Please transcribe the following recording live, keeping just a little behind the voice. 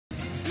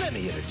Let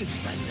me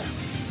introduce myself.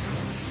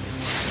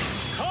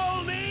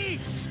 Call me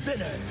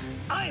Spinner.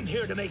 I'm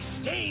here to make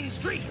Stain's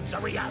dreams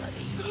a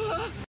reality.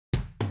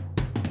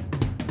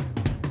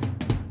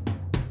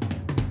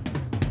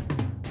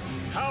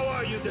 How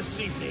are you this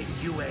evening,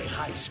 UA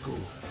High School?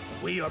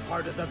 We are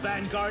part of the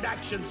Vanguard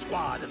Action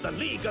Squad of the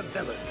League of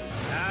Villains.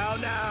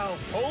 Now,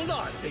 hold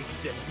on, Big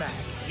Sis Mac.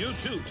 You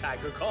too,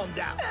 Tiger, calm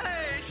down.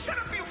 Hey, shut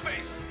up, you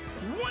face!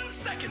 1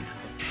 second!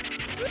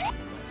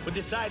 When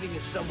deciding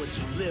if someone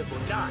should live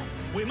or die,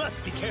 we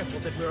must be careful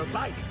that we're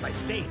abiding by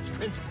Stain's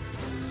principles.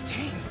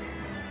 Stain!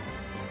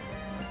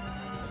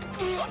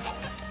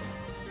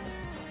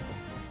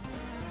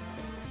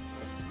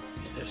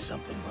 Is there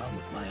something wrong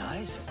with my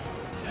eyes?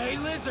 Hey,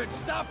 Lizard,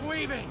 stop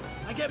weaving!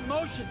 I get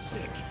motion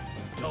sick.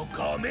 Don't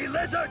call me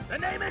Lizard! The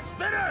name is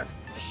Spinner!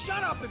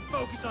 Shut up and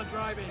focus on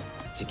driving.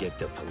 To get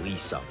the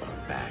police off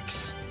our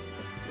backs.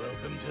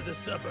 Welcome to the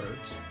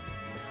suburbs.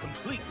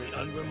 Completely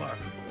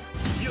unremarkable.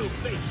 You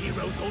fake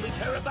heroes only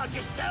care about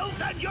yourselves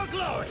and your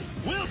glory!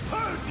 We'll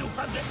purge you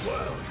from this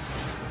world!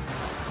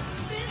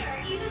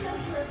 Spinner, even though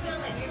you're a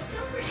villain, you're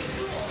still pretty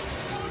cool.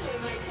 Totally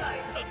my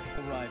type.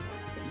 Arrival.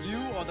 You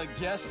are the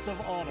guests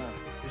of honor.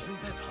 Isn't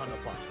that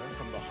Hanabata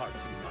from the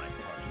Hearts and Mind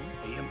Party?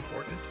 Be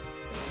important?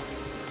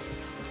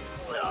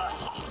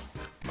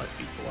 Must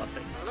be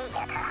bluffing.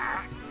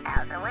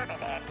 Also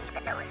living in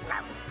even those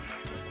mountains.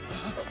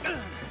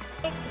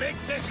 Big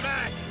Sis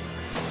Mac!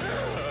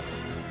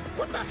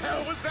 What the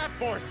hell was that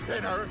for,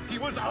 Spinner? He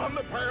was on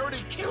the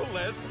priority kill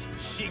list!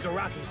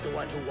 Shigaraki's the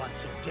one who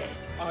wants him dead.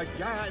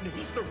 Yeah, and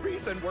he's the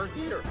reason we're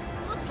here.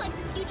 Looks like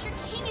the future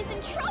king is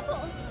in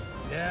trouble.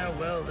 Yeah,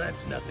 well,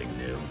 that's nothing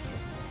new.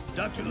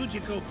 Dr.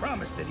 Ujiko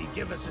promised that he'd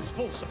give us his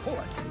full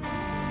support.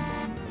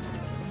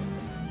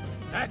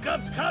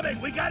 Backup's coming!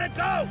 We gotta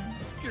go!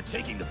 You're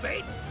taking the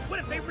bait? What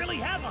if they really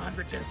have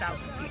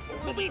 110,000 people?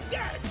 We'll be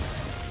dead!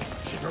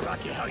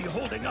 Shigaraki, how you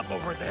holding up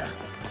over there?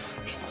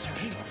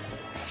 Concerned?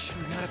 Should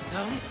we not have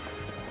known?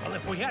 Well,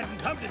 if we hadn't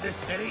come to this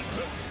city,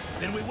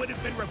 then we would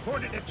have been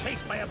reported and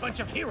chased by a bunch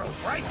of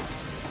heroes, right?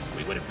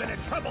 We would have been in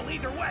trouble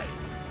either way.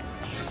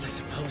 Yes, I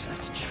suppose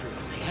that's true.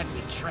 They had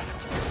me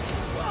trapped.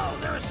 Whoa,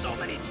 there are so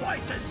many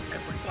twices!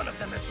 Every one of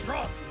them is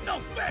strong! No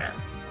fair!